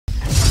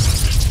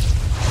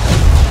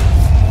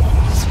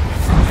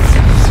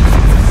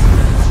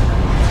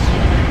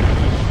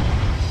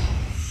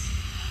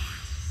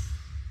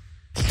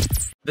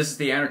This is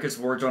the Anarchist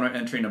War Journal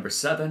entry number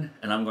 7,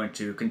 and I'm going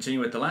to continue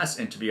with the last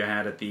interview I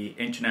had at the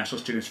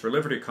International Students for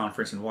Liberty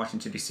Conference in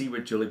Washington, D.C.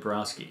 with Julie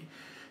Borowski.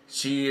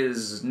 She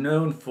is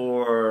known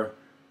for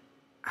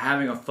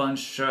having a fun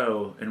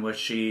show in which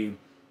she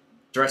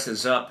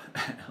dresses up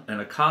in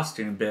a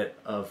costume bit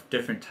of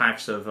different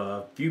types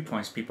of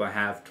viewpoints people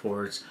have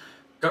towards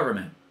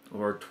government,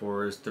 or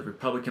towards the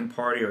Republican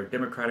Party, or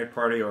Democratic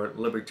Party, or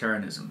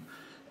libertarianism.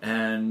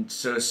 And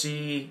so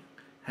she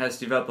has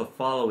developed a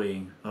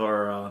following,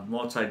 or a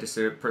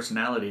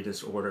multi-personality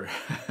disorder,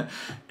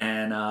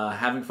 and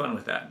having fun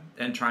with that,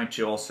 and trying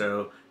to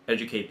also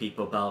educate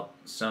people about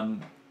some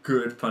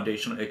good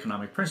foundational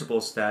economic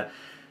principles that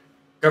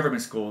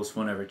government schools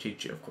won't ever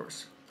teach you, of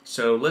course.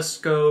 So let's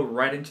go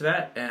right into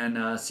that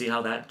and see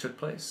how that took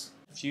place.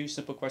 A few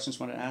simple questions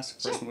I want to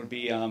ask. First one would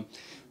be,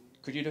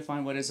 could you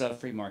define what is a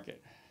free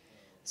market?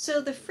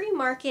 So the free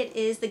market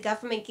is the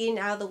government getting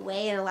out of the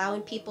way and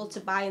allowing people to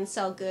buy and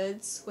sell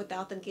goods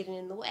without them getting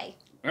in the way.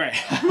 All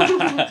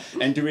right.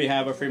 And do we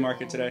have a free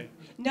market today?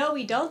 No,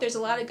 we don't. There's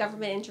a lot of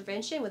government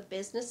intervention with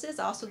businesses.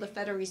 Also the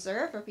Federal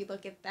Reserve, if we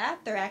look at that,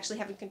 they're actually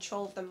having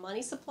control of the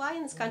money supply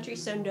in this country,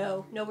 so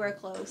no, nowhere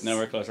close.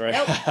 Nowhere close, right?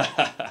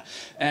 Nope.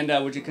 And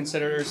would you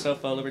consider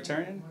yourself a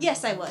libertarian?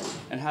 Yes, I would.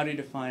 And how do you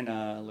define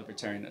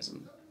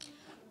libertarianism?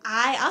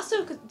 I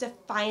also could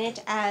define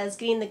it as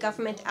getting the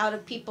government out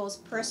of people's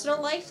personal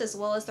life as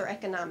well as their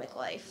economic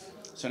life.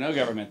 So no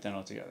government then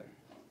altogether?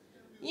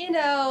 You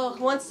know,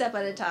 one step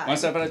at a time. One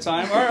step at a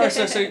time? All right,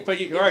 so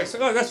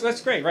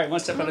that's great, right? One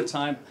step at a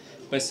time.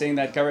 But saying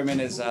that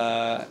government is,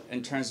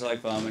 in terms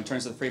of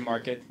the free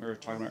market we were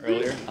talking about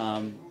earlier,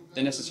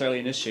 they necessarily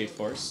initiate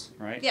force,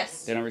 right?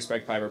 Yes. They don't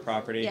respect private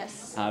property.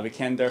 Yes. We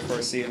can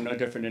therefore see them no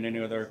different than any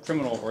other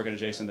criminal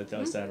organization that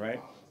does that,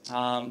 right?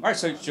 All right,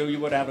 so you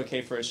would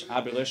advocate for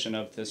abolition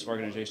of this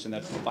organization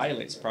that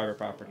violates private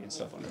property and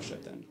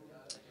self-ownership then?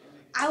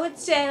 I would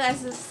say,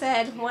 as I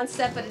said, one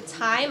step at a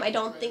time. I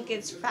don't think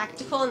it's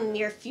practical in the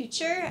near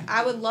future.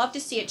 I would love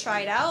to see it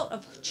tried out,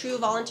 a true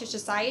volunteer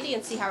society,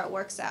 and see how it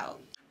works out.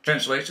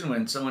 Translation,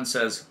 when someone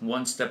says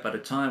one step at a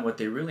time, what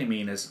they really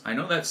mean is, I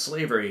know that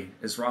slavery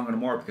is wrong and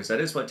more, because that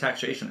is what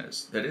taxation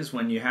is. That is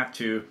when you have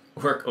to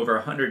work over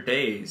 100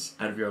 days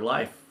out of your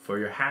life for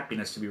your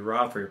happiness to be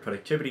robbed, for your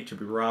productivity to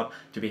be robbed,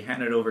 to be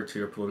handed over to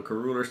your political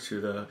rulers,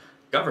 to the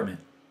government,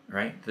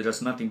 right? That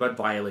does nothing but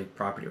violate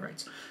property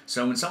rights.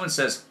 So when someone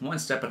says one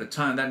step at a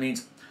time, that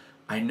means,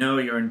 I know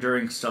you're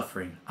enduring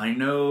suffering. I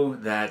know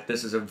that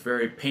this is a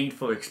very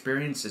painful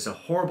experience. It's a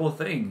horrible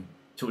thing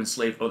to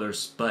enslave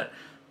others, but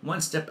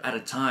one step at a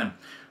time.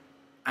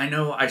 I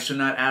know I should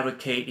not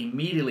advocate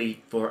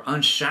immediately for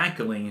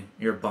unshackling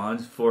your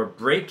bonds, for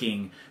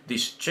breaking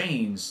these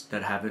chains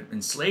that have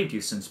enslaved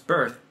you since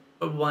birth,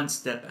 but one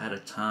step at a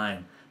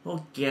time.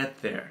 We'll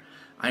get there.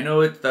 I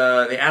know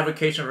the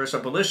advocation versus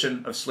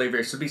abolition of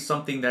slavery should be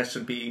something that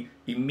should be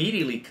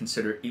immediately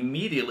considered,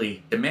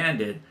 immediately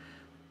demanded,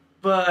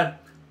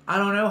 but I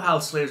don't know how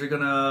slaves are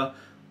going to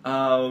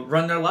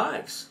run their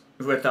lives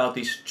without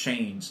these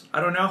chains. I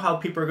don't know how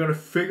people are going to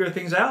figure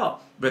things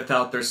out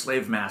without their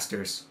slave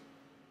masters.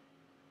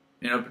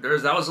 You know,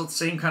 that was the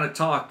same kind of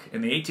talk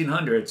in the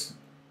 1800s.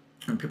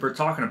 And people are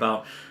talking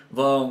about,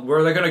 well, where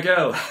are they going to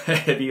go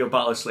if you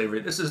abolish slavery?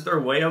 This is their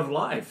way of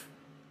life.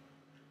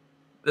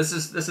 This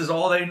is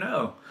all they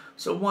know.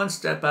 So one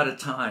step at a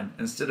time,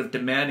 instead of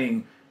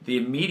demanding the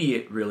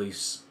immediate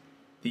release,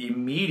 the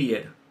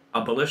immediate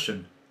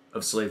abolition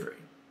of slavery.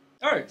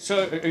 All right,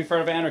 so in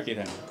front of anarchy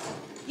then?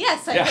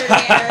 Yes, I've heard of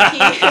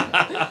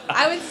anarchy.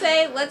 I would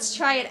say let's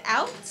try it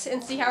out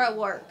and see how it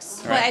works.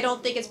 Right. But I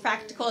don't think it's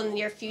practical in the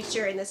near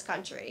future in this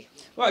country.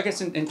 Well, I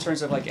guess in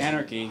terms of like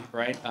anarchy,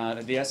 right?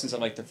 The essence of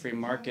like the free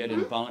market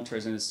and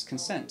voluntarism is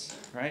consent,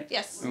 right?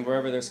 Yes. And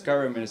wherever there's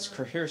government, it's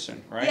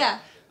coercion, right? Yeah.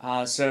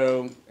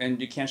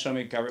 And you can't show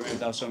me government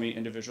without showing me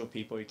individual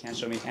people. You can't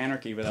show me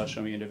anarchy without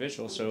showing me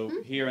individuals. So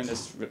here in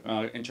this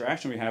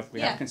interaction we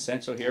have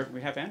consent. So here we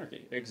have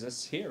anarchy. It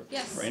exists here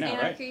right now,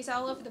 right? Anarchy is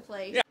all over the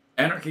place. Yeah.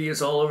 Anarchy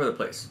is all over the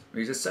place.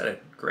 You just said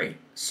it. Great.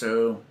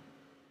 So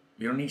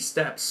you don't need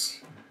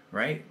steps,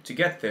 right? To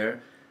get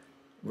there,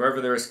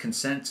 wherever there is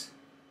consent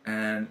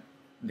and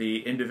the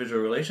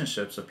individual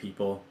relationships of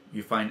people,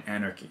 you find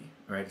anarchy,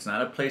 right? It's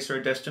not a place or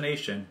a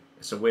destination.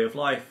 It's a way of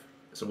life.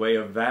 It's a way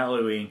of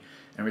valuing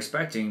and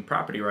respecting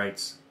property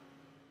rights.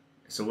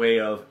 It's a way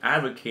of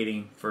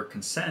advocating for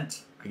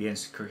consent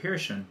against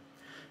coercion.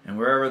 And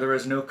wherever there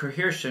is no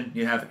coercion,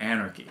 you have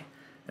anarchy.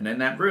 And in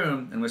that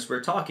room in which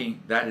we're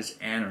talking, that is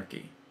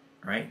anarchy,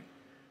 right?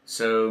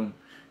 So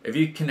if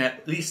you can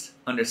at least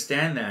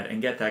understand that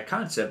and get that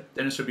concept,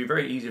 then it should be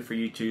very easy for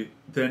you to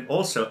then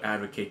also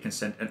advocate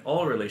consent in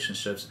all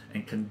relationships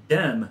and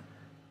condemn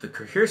the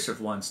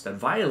coercive ones that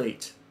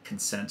violate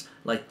consent,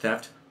 like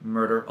theft,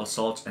 murder,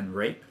 assault, and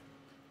rape,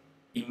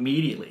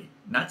 immediately.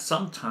 Not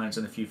sometimes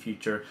in the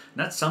future,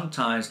 not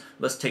sometimes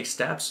let's take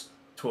steps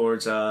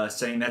towards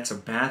saying that's a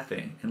bad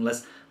thing, and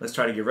let's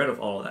try to get rid of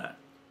all of that.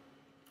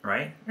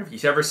 Right?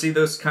 If you ever see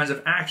those kinds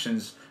of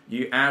actions,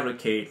 you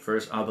advocate for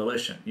its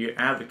abolition. You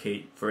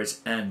advocate for its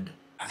end.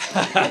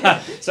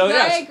 So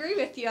I agree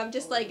with you. I'm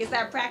just like, is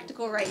that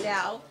practical right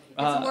now?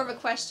 It's more of a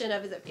question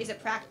of is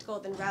it practical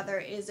than rather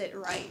is it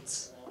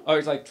right? Oh,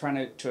 it's like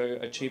trying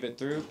to achieve it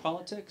through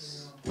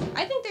politics?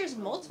 I think there's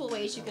multiple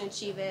ways you can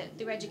achieve it,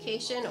 through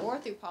education or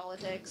through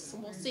politics.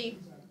 We'll see.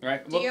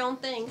 Right. Do your own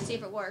thing, see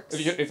if it works.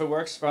 If it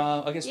works,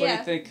 I guess what do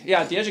you think?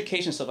 Yeah, the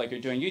education stuff like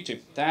you're doing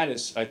YouTube, that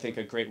is, I think,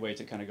 a great way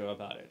to kind of go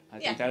about it. I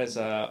think that is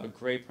a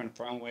great,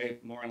 strong way,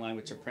 more in line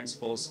with your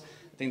principles.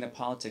 I think the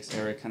politics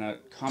area kind of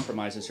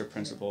compromises your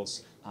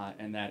principles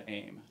and that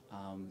aim.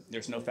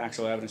 There's no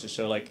factual evidence to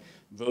show like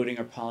voting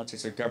or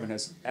politics or government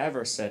has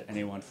ever set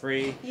anyone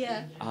free.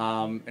 Yeah.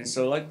 And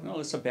so like, no,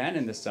 let's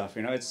abandon this stuff.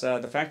 You know, it's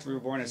the fact that we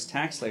were born as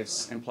tax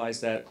slaves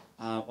implies that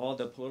all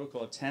the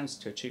political attempts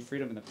to achieve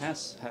freedom in the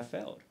past have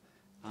failed.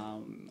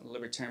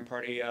 Libertarian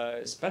Party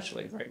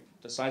especially, right?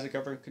 The size of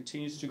government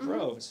continues to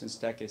grow since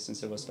decades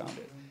since it was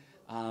founded.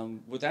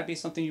 Would that be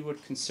something you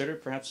would consider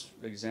perhaps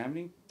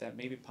examining, that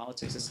maybe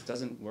politics just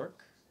doesn't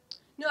work?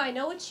 No, I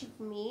know what you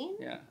mean.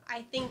 Yeah.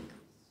 I think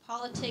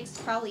politics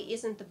probably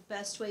isn't the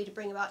best way to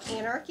bring about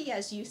anarchy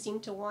as you seem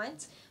to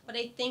want, but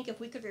I think if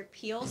we could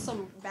repeal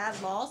some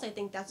bad laws, I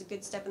think that's a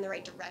good step in the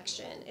right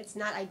direction. It's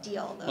not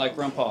ideal, though. Like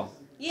Ron Paul.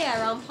 Yeah,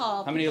 Ron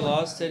Paul. How many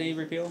laws did he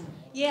repeal?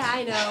 Yeah,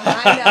 I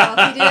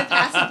know. He didn't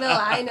pass a bill.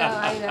 I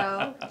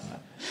know.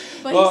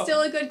 But he's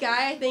still a good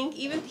guy, I think.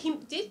 Even he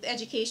did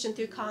education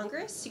through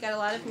Congress. He got a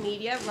lot of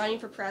media running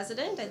for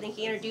president. I think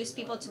he introduced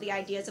people to the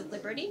ideas of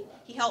liberty.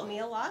 He helped me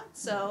a lot,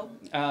 so...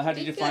 How did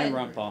you define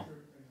Ron Paul?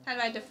 How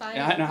do I define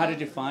how did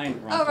you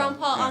define Ron Paul? Ron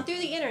Paul, through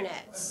the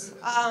internet.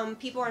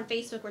 People on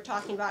Facebook were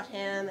talking about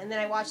him, and then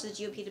I watched the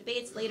GOP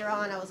debates. Later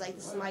on, I was like,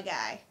 this is my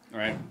guy.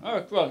 Right.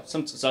 Oh, well,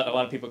 so a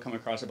lot of people come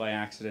across it by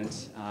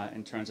accident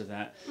in terms of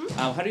that.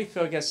 How do you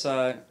feel, I guess,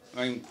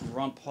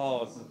 Ron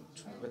Paul,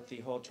 with the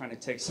whole trying to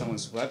take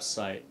someone's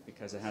website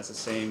because it has the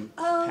same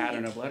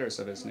pattern of letters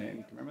of his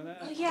name? Remember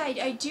that? Oh, yeah,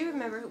 I do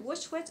remember.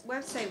 Which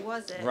website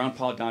was it?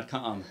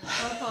 RonPaul.com.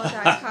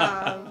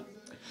 RonPaul.com.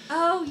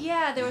 Oh,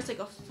 yeah, there was like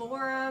a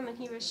forum, and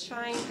he was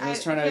trying... He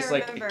was trying to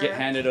like get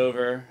handed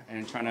over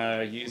and trying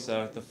to use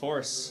the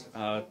force,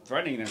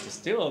 threatening them to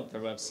steal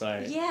their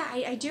website. Yeah,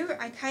 I do.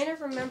 I kind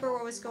of remember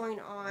what was going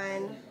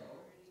on.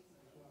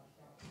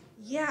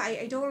 Yeah,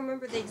 I don't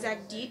remember the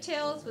exact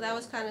details, but that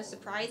was kind of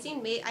surprising.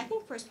 I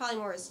think it was probably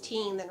more his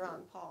team than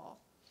Ron Paul.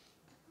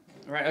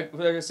 Right,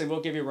 they're going to say, we'll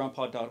give you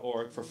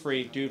ronpaul.org for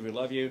free. Dude, we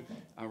love you.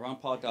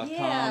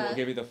 Ronpaul.com, we'll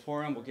give you the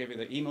forum, we'll give you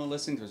the email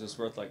listing, because it's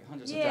worth like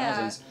hundreds of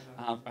thousands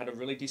at a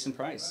really decent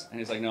price. And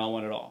he's like, no, I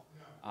want it all.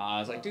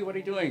 I was like, dude, what are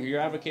you doing? You're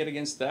advocating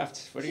against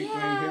theft. What are you doing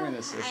here in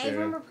this issue? I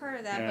remember part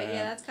of that, but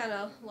that's kind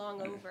of long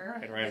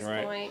over at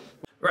this point.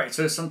 Right,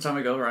 so some time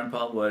ago, Ron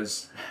Paul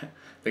was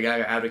the guy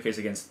who advocates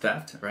against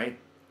theft, right?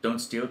 Don't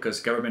steal because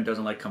government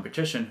doesn't like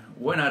competition.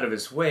 Went out of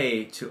his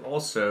way to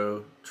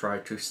also try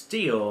to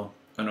steal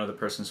another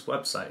person's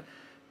website.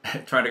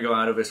 Trying to go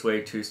out of his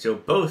way to steal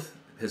both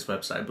his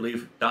website, I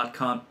believe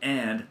 .com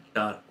and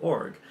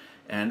 .org.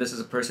 And this is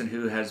a person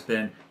who has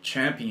been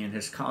championing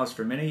his cause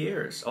for many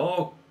years.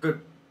 All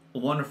good,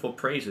 wonderful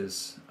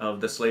praises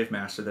of the slave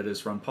master that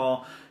is Ron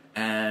Paul.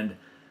 And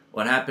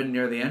what happened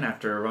near the end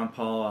after Ron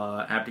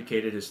Paul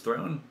abdicated his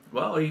throne?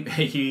 Well,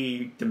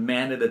 he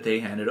demanded that they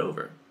hand it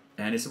over.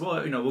 And he said,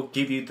 well, we'll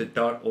give you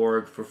the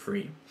 .org for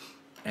free.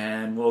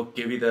 And we'll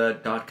give you the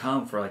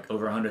 .com for like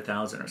over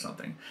 100,000 or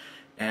something.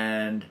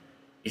 And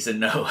he said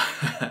no.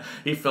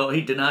 He felt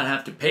he did not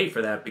have to pay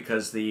for that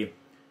because the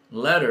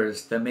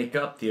letters that make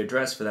up the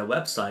address for that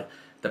website,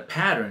 the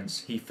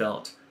patterns he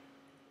felt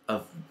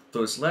of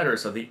those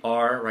letters of the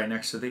R right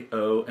next to the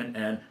O and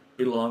N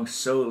belong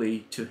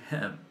solely to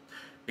him.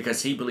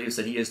 Because he believes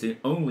that he is the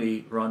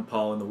only Ron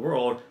Paul in the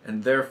world,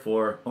 and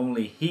therefore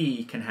only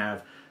he can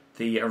have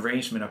the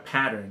arrangement of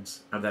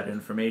patterns of that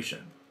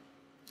information.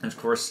 And of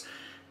course,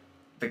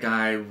 the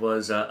guy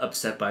was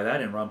upset by that,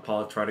 and Ron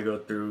Paul tried to go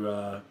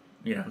through,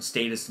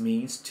 statist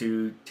means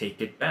to take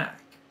it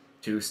back,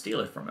 to steal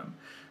it from him.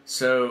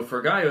 So for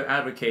a guy who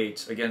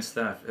advocates against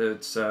theft,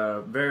 it's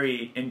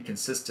very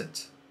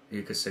inconsistent,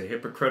 you could say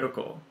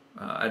hypocritical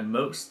at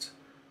most,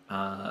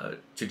 to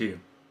do,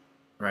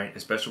 right?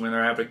 Especially when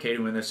they're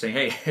advocating, when they're saying,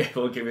 hey,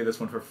 we'll give you this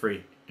one for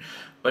free.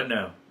 But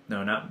no,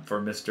 not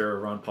for Mr.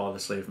 Ron Paul,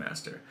 the slave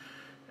master.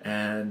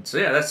 And so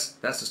yeah, that's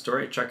the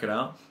story. Check it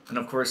out. And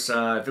of course,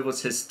 if it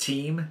was his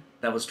team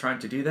that was trying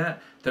to do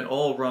that, then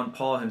all Ron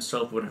Paul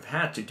himself would have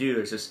had to do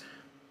is just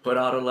put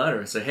out a letter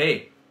and say,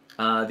 hey,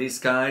 these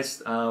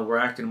guys were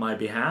acting on my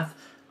behalf.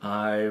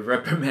 I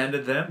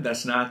reprimanded them.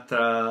 That's not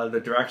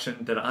the direction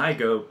that I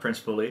go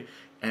principally.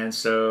 And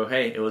so,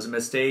 hey, it was a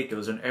mistake. It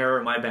was an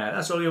error. My bad.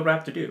 That's all you would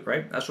have to do,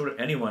 right? That's what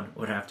anyone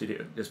would have to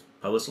do. Just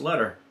publish a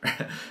letter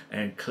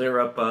and clear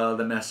up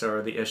the mess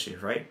or the issue,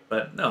 right?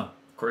 But no,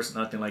 of course,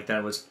 nothing like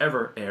that was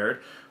ever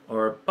aired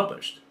or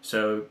published.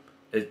 So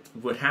it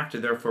would have to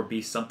therefore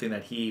be something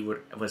that he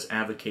was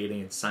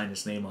advocating and signed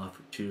his name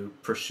off to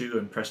pursue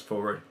and press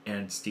forward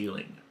and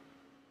stealing.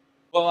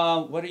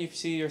 Well, what do you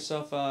see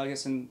yourself, I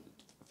guess, in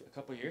a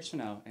couple of years from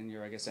now in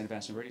your, I guess,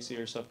 advancement? Where do you see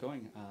yourself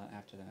going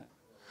after that?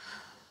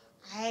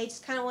 I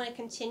just kind of want to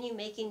continue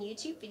making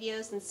YouTube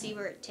videos and see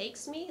where it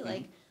takes me.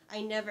 Like,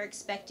 I never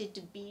expected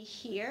to be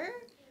here,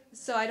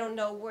 so I don't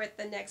know what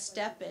the next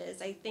step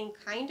is. I think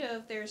kind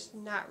of there's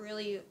not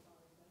really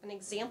an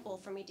example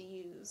for me to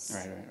use.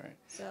 Right.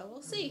 So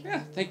we'll see.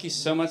 Yeah, thank you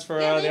so much for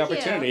Yeah, the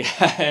opportunity.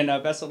 And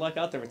best of luck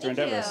out there with your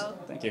endeavors.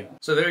 Thank you.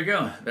 So there you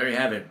go. There you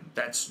have it.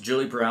 That's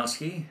Julie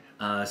Borowski,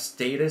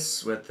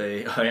 statist with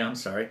a,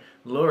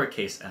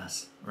 lowercase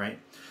s, right?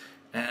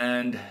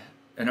 And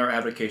in our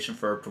advocacy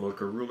for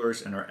political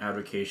rulers, in our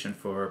advocacy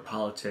for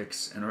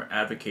politics, in our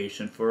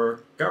advocacy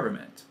for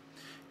government.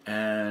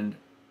 And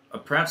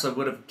perhaps I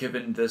would have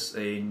given this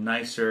a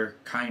nicer,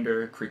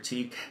 kinder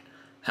critique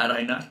had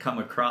I not come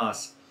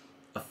across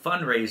a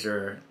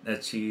fundraiser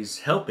that she's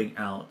helping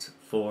out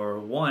for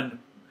one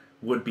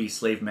would-be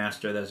slave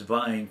master that's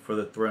vying for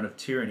the throne of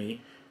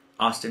tyranny,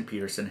 Austin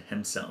Petersen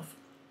himself.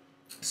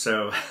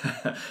 So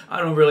I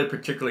don't really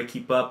particularly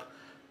keep up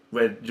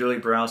with Julie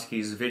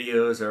Borowski's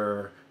videos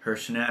or her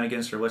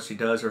shenanigans or what she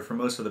does, or for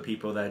most of the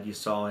people that you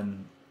saw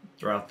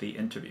throughout the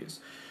interviews.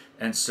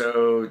 And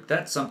so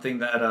that's something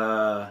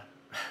that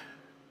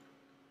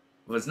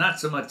was not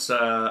so much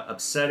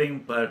upsetting,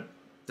 but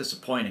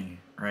disappointing,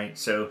 right?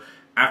 So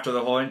after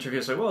the whole interview,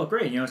 it's like, well,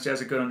 great, she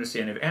has a good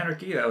understanding of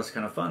anarchy. That was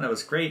kind of fun. That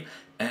was great.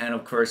 And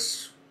of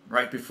course,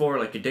 right before,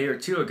 like a day or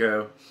two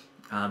ago,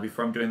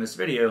 before I'm doing this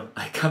video,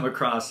 I come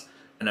across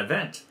an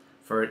event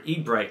for an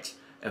eBright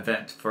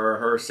event for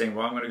her saying,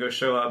 well, I'm going to go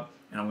show up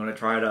and I'm going to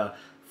try to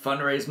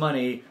fundraise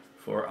money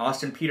for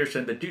Austin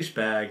Petersen, the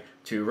douchebag,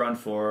 to run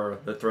for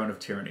the throne of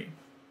tyranny.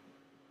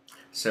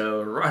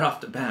 So right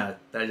off the bat,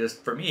 that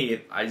just, for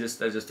me, that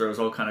just throws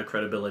all kind of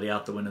credibility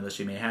out the window that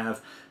she may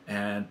have,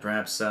 and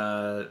perhaps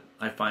I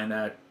find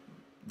that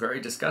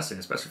very disgusting,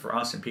 especially for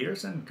Austin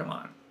Petersen. Come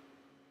on.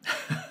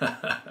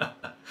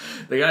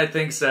 The guy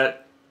thinks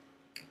that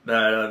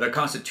the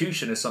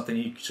Constitution is something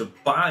you should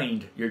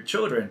bind your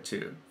children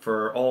to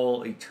for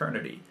all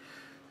eternity.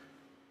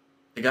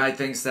 The guy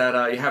thinks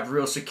that you have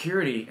real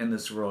security in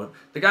this world.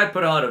 The guy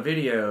put out a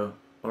video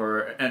or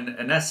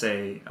an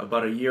essay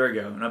about a year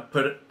ago, and I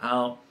put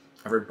out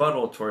a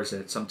rebuttal towards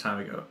it some time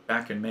ago,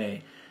 back in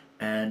May,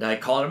 and I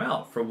called him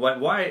out for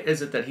why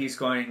is it that he's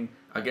going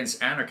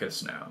against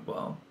anarchists now?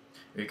 Well,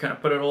 if you kind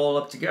of put it all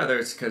up together,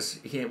 it's because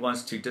he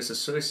wants to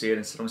disassociate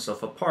and set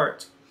himself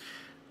apart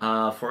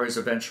for his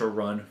eventual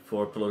run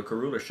for political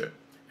rulership.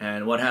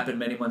 And what happened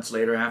many months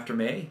later after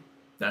May?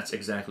 That's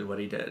exactly what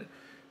he did.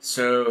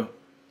 So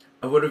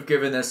I would have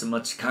given this a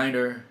much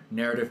kinder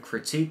narrative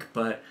critique,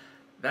 but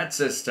that's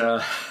just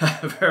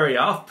very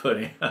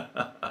off-putting.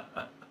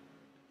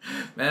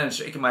 Man,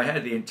 shaking my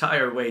head the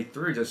entire way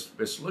through,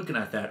 just looking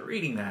at that,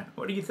 reading that.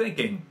 What are you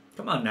thinking?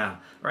 Come on now,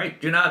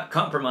 right? Do not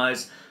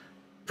compromise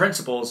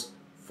principles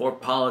for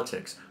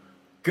politics.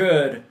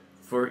 Good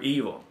for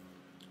evil.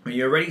 When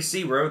you already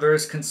see wherever there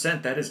is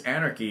consent, that is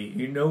anarchy.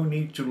 You no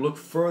need to look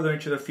further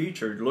into the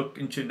future. Look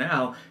into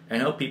now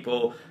and help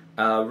people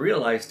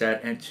realize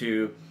that and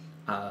to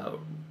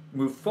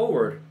move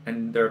forward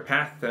in their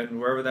path and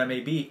wherever that may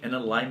be in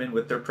alignment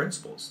with their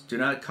principles. Do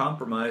not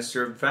compromise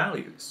your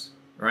values,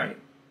 right?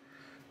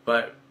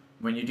 But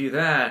when you do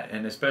that,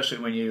 and especially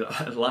when you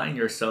align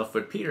yourself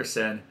with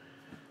Petersen,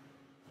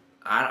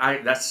 I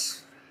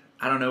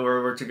don't know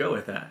where to go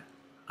with that.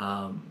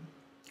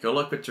 Go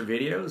look at your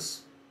videos,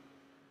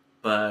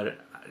 but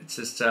it's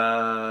just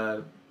I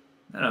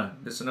don't know,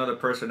 just another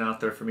person out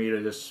there for me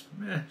to just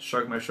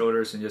shrug my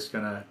shoulders and just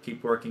gonna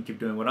keep working, keep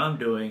doing what I'm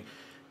doing,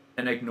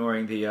 and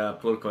ignoring the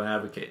political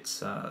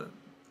advocates,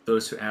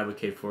 those who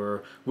advocate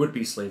for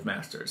would-be slave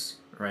masters,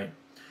 right?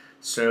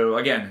 So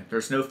again,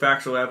 there's no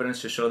factual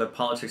evidence to show that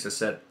politics has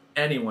set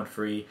anyone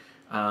free.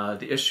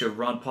 The issue of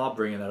Ron Paul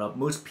bringing that up,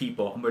 most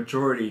people, a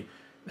majority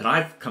that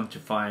I've come to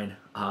find,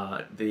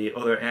 the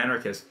other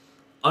anarchists,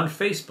 on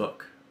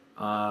Facebook,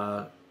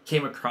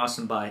 came across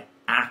him by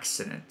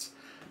accident.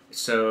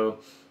 So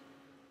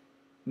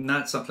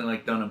not something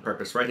like done on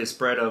purpose, right? His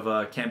spread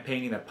of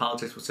campaigning that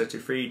politics will set you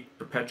free,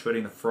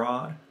 perpetuating the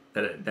fraud,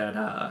 that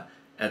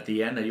at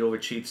the end that you'll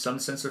achieve some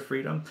sense of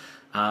freedom.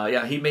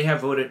 Yeah, he may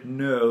have voted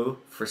no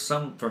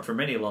for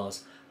many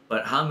laws,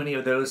 but how many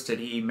of those did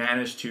he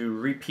manage to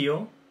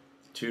repeal,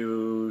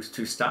 to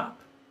stop?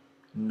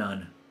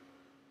 None.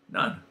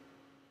 None.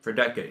 For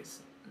decades.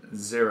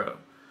 Zero.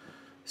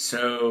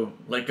 So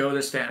let go of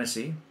this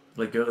fantasy,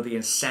 let go of the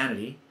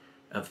insanity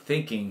of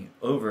thinking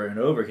over and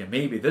over again,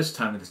 maybe this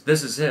time,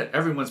 this is it.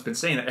 Everyone's been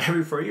saying that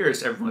every 4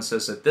 years. Everyone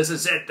says that this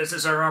is it. This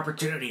is our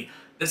opportunity.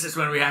 This is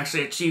when we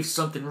actually achieve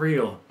something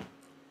real.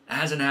 It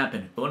hasn't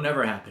happened. It will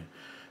never happen.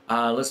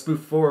 Let's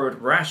move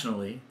forward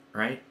rationally,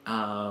 right?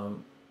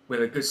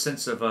 With a good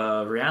sense of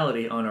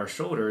reality on our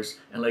shoulders,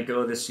 and let go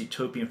of this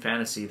utopian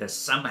fantasy that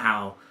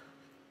somehow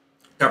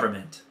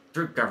government,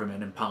 through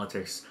government and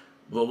politics,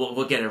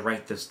 we'll get it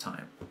right this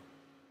time,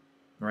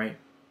 right?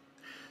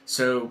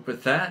 So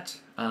with that,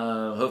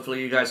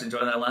 hopefully you guys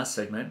enjoyed that last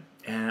segment.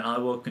 And I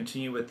will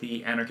continue with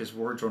the Anarchist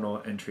War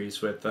Journal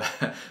entries with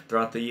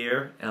throughout the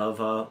year of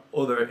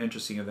other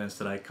interesting events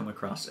that I come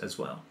across as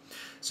well.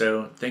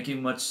 So thank you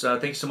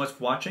so much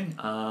for watching.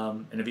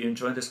 And if you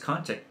enjoyed this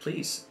content,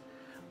 please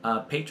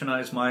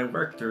patronize my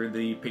work through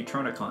the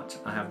Patreon account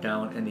I have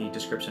down in the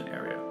description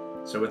area.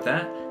 So with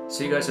that,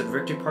 see you guys at the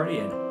victory party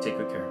and take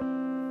good care.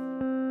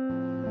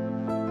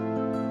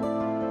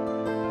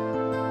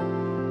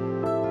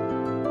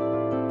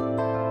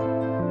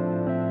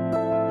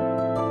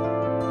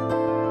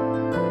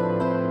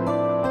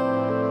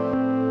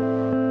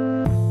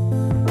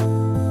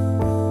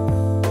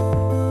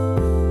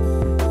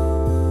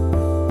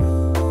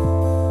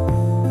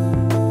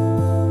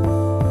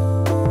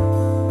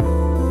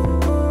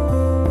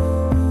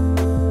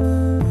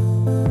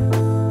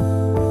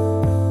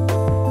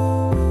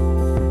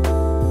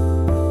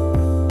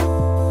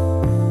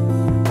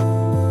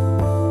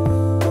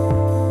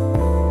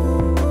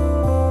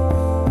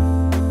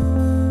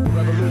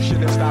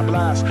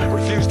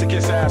 Refuse to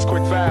kiss ass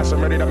quick fast.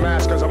 I'm ready to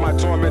mask cause of my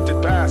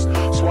tormented past.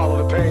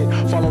 Swallow the pain,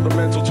 follow the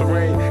mental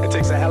terrain. It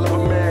takes a hell of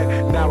a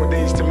man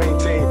nowadays to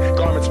maintain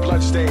garments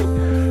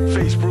bloodstained,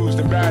 face bruised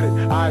and battered,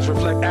 eyes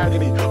reflect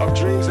agony of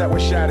dreams that were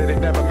shattered. It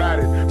never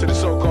mattered to the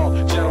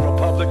so-called general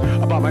public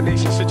about my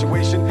nation's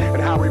situation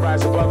and how we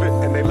rise above it,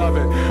 and they love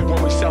it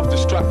when we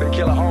self-destruct and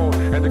kill a home.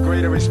 And the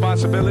greater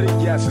responsibility,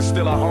 yes, it's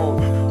still a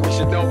home. We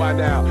should know by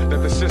now that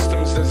the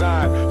system's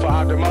designed for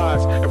our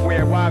demise. If we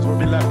ain't wise, we'll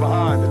be left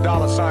behind. The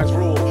dollar signs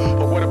rule,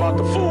 but what about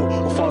the fool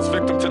who falls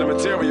victim to the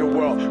material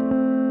world?